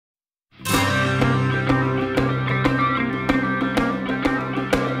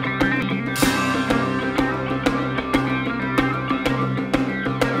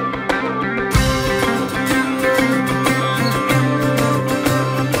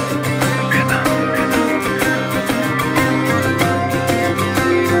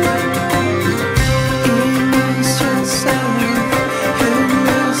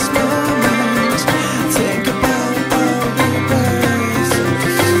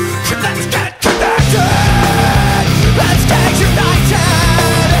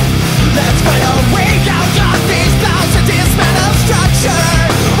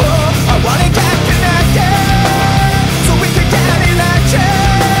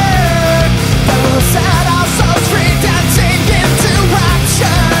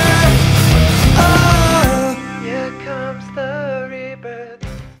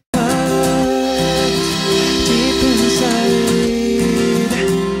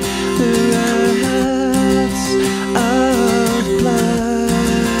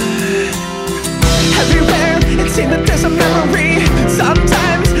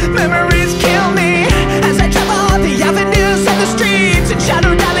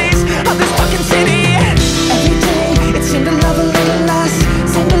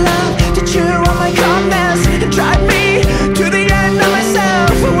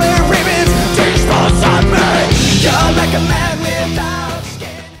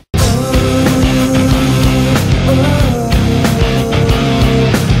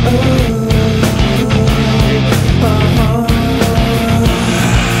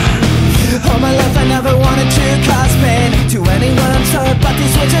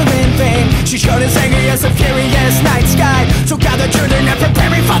She showed us anger as a furious night sky. So gather children and prepare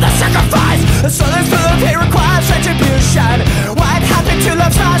me for the sacrifice. A soul is full of hate requires retribution. What happened to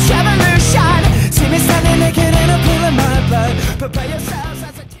love's lost revolution? See me standing naked in a pool of my blood. Prepare yourselves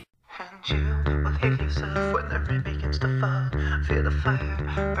as a and you will heal yourself when the rain begins to fall. Feel the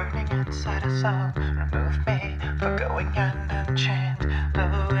fire burning inside us all. Remove me for going unchained. The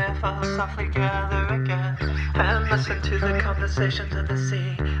waves softly gather again, and listen to the conversations of the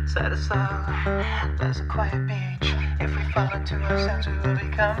sea. Inside us all, there's a quiet beach. If we fall into ourselves, we will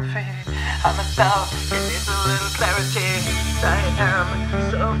become free. On the south, it needs a little clarity. I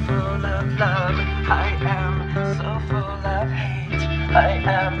am so full of love. I am so full of hate. I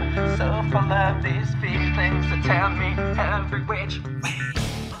am so full of these feelings that tell me every which way.